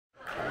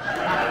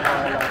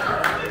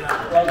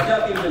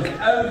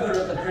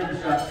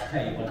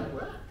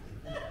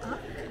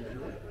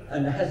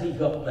And as he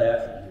got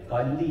there,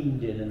 I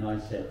leaned in and I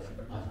said,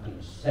 I've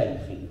been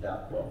saving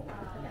that one.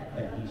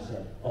 And he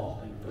said, oh,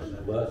 it was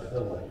worth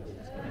the wait.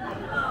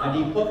 And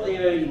he put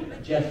the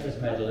Jester's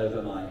medal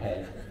over my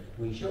head.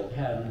 We shook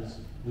hands,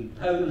 we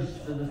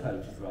posed for the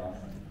photograph.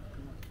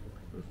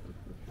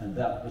 And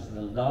that was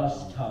the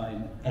last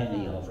time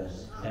any of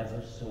us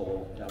ever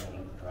saw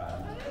Duggie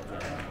Brown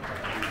again.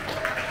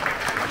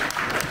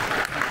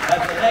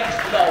 At the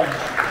next lodge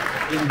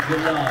in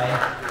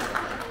July,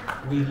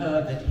 we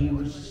heard that he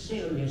was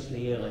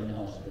seriously ill in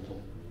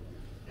hospital.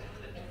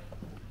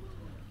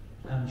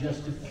 And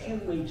just a few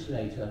weeks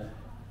later,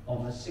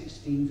 on the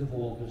 16th of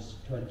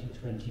August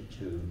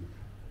 2022,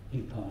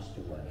 he passed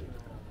away.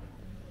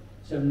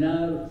 So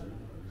now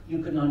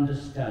you can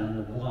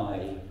understand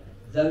why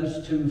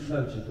those two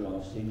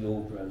photographs in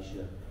your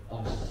brochure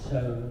are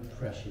so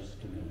precious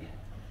to me.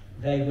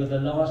 They were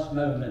the last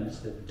moments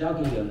that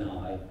Duggie and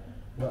I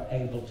were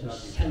able to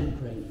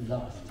celebrate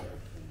laughter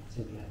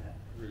together.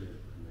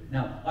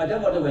 Now, I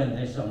don't want to end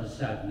this on a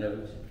sad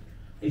note.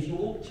 If you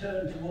all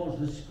turn towards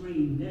the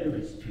screen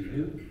nearest to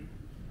you,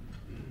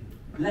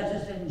 let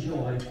us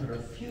enjoy for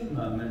a few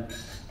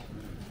moments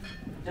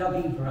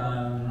Duggie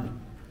Brown,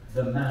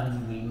 the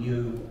man we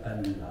knew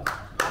and loved.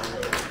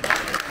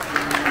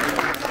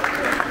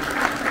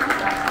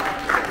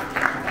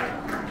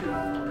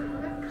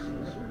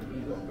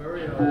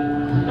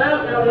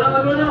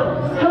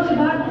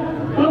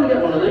 Can't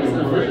get one of these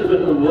now, this is a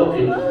bit of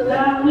walking.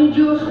 We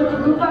just got to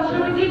go past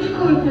where we did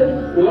scooter.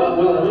 Well,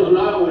 that wasn't I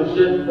always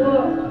said.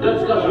 What?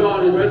 That's class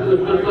riding better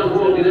than first class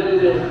walking any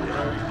day.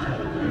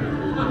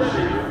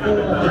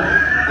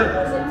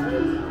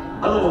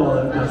 Hello,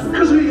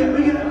 because we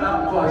get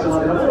out quite a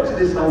lot. I went to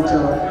this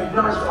hotel,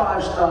 nice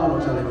 5-star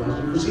hotel it was.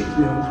 You could see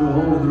through a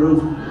hole in the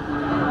roof.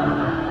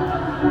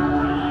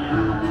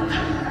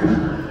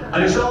 And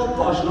it's all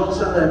posh and all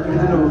sat there picking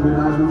the nose with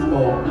eyes with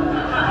four.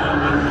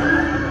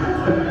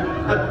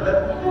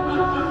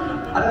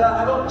 And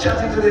I got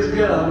chatting to this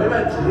girl, and we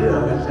went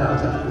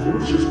out after it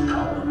was just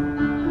common.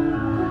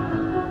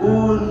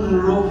 Ooh,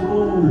 and rough,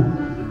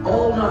 ooh.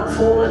 All night,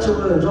 4-letter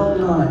words, all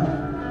night.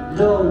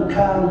 Don't,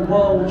 can,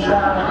 won't,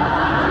 shall.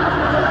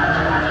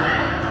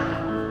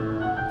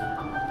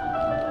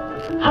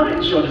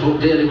 Harriet's trying to book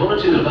daily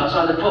bulletins up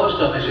outside the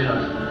post office, you know.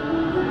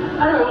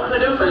 Anyway, what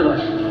can I do for you,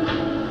 lads?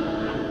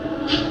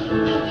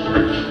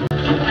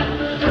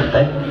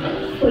 Hey?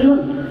 What do you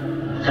want?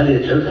 Tell you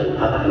the truth,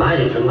 I'm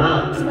hiding from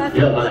Mom.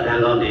 You don't want to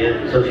hang on to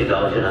you, so she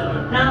goes, you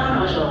know.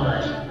 No, it's all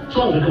right. As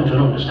long as we come to an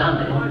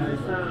understanding.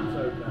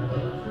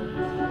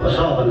 What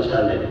sort of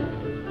understanding?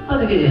 I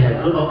think get your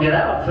head good, or get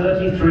out.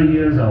 33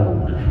 years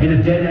old, in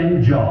a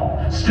dead-end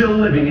job, still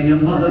living in your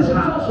mother's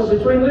house. Also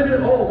between living at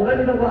home and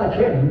anything like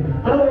him,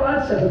 I know what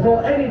I'd settle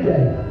for any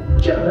day.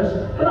 Jealous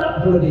for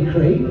that bloody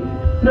creep.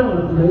 No,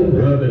 not me.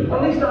 Ruby.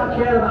 At least I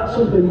care about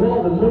something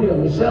more than money on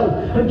myself.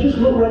 And just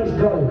look where it's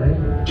going, mate.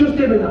 Just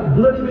him in that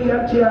bloody big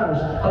empty house.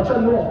 I'll tell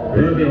you what,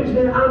 if he comes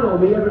near Anne or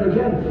me ever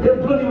again, he'll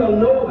bloody well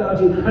know about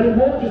it, and it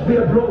won't just be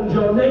a broken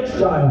jaw next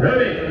time.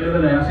 Ruby! The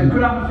other day I said,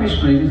 could I have a fish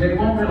please? He said, it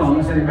won't be long.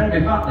 I said, it better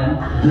be fat then.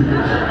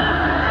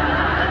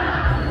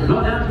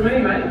 Not down to me,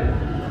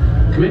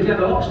 mate. Committee had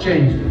the locks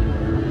changed.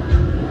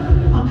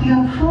 What the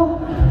hell for?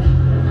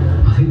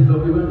 I think they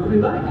thought we weren't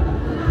coming back. I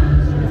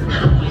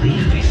can't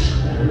believe this.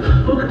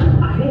 Look,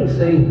 I hate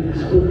saying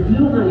this, but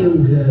you and that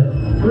young girl,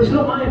 well, it's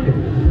not my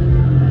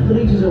opinion. The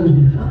Legion's always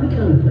been a family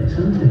kind of place,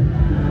 hasn't it?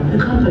 The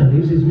convent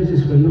leaves his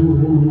missus for a younger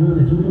woman,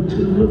 and they don't want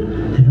too good.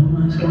 They don't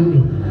like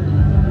scandal.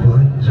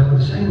 Why? Is that what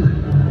they're saying, mate?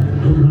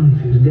 Look, Ronnie,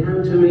 if it was down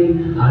to me,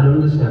 I'd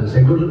understand.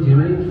 Say good luck to you,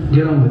 mate.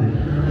 Get on with it.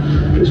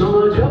 It's not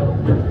my job.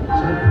 So,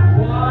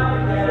 Why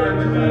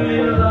can't we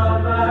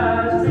love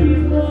as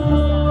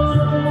before?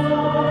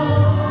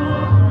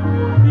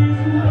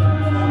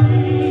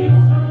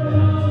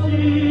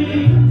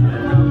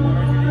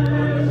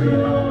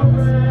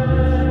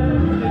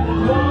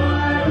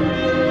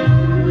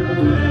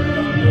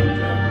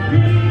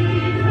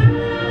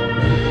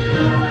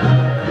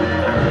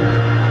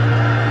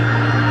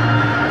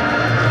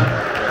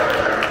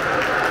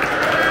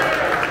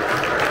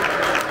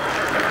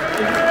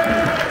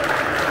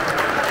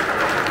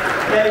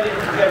 Ladies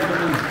and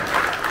gentlemen,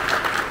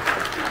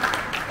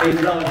 in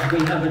Lodge we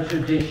have a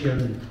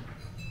tradition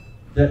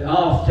that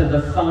after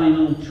the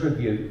final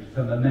tribute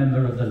from a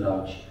member of the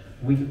Lodge,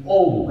 we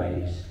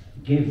always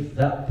give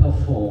that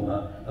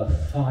performer a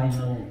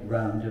final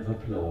round of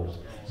applause.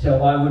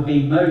 So I would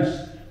be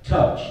most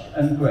touched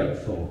and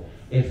grateful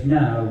if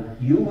now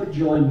you would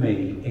join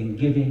me in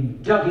giving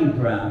Duggie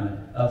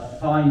Brown a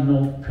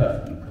final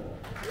curtain call.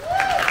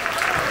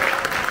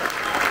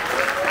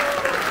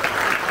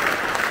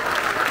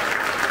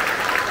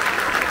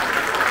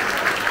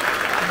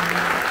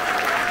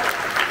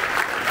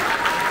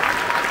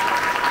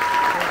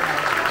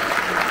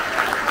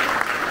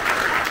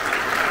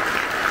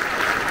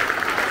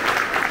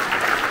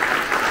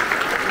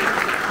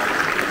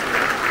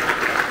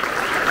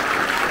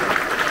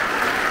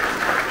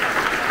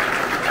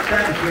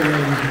 Thank you,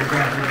 ladies and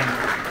gentlemen.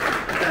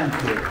 Thank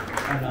you.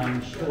 And I'm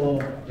sure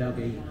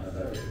Duggie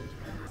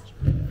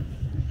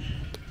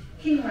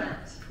King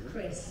Rat,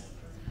 Chris,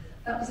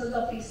 that was a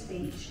lovely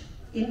speech.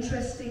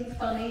 Interesting,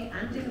 funny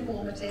and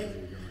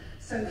informative.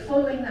 So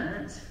following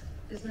that,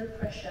 there's no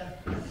pressure.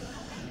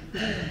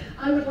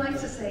 I would like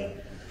to say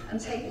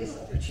and take this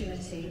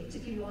opportunity to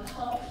give you a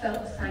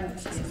heartfelt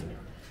thank you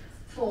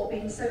for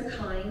being so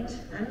kind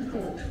and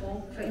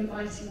thoughtful, for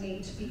inviting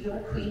me to be your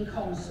Queen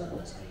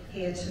Consort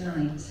here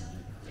tonight.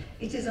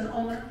 It is an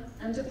honour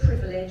and a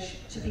privilege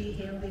to be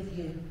here with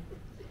you.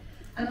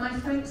 And my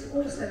thanks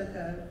also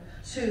go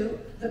to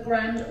the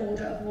Grand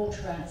Order of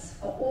Water Rats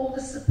for all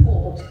the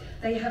support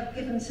they have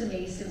given to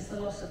me since the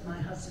loss of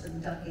my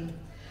husband, Duggie,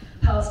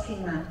 past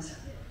King Rat.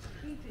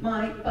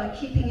 By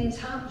keeping in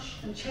touch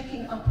and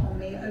checking up on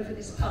me over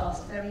this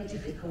past very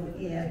difficult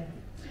year.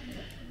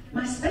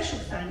 My special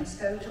thanks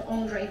go to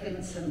Andre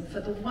Vincent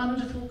for the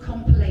wonderful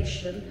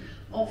compilation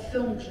of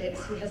film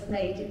clips he has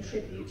made in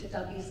tribute to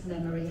Duggie's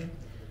memory.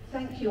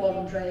 Thank you,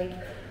 Andre.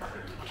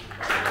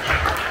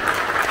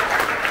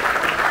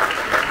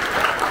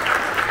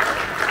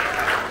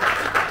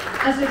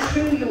 As a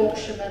true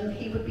Yorkshireman,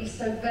 he would be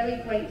so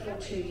very grateful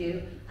to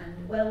you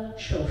and well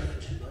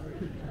chuffed.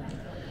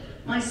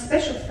 My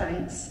special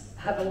thanks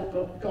have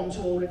gone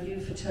to all of you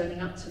for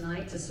turning up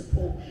tonight to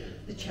support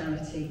the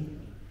charity.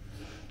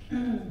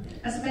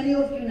 As many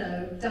of you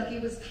know, Duggie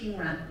was King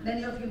Rat.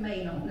 Many of you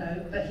may not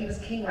know, but he was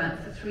King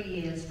Rat for 3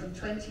 years, from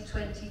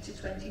 2020 to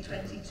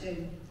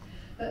 2022.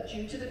 But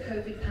due to the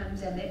COVID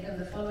pandemic and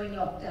the following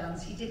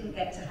lockdowns, he didn't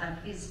get to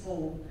have his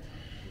ball.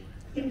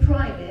 In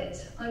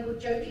private, I would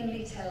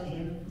jokingly tell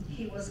him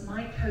he was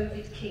my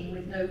COVID king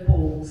with no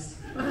balls.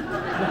 He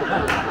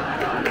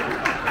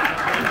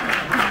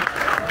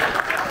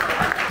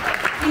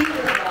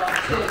would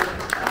laugh too,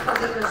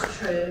 because it was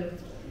true.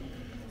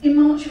 In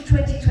March of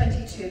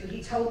 2022,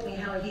 he told me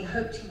how he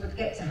hoped he would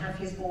get to have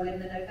his ball in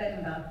the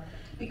November,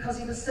 because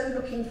he was so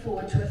looking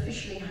forward to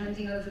officially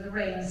handing over the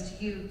reins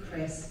to you,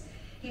 Chris.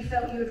 He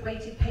felt you had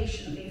waited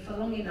patiently for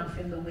long enough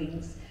in the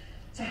wings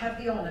to have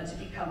the honour to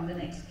become the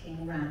next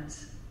King Rat.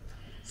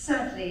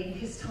 Sadly,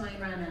 his time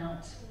ran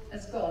out,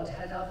 as God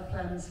had other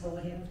plans for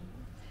him.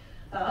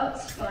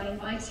 But by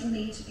inviting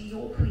me to be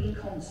your Queen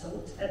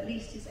Consort, at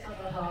least his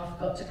other half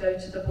got to go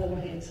to the ball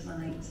here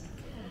tonight.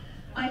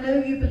 I know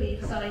you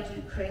believe, as I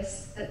do,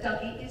 Chris, that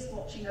Duggie is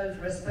watching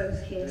over us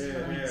both here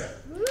tonight.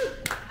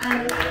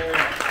 And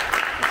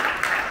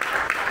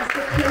as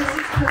the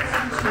closest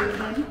person to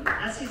him,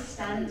 as his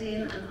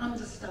stand-in and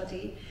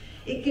understudy,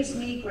 it gives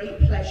me great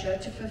pleasure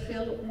to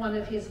fulfil one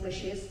of his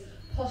wishes,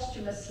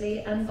 posthumously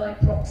and by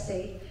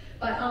proxy,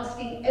 by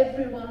asking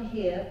everyone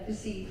here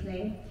this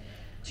evening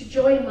to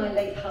join my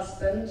late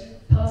husband,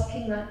 past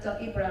King Rat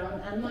Duggie Brown,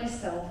 and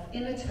myself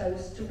in a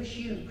toast to wish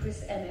you,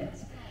 Chris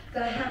Emmett,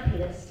 the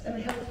happiest and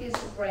healthiest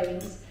of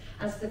reigns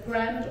as the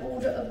Grand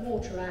Order of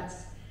Water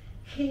Rats,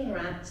 King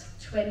Rat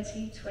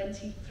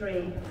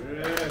 2023.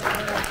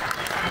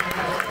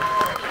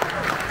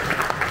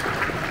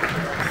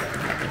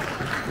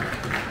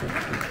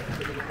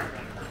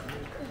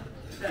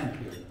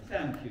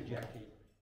 Thank you, Jackie.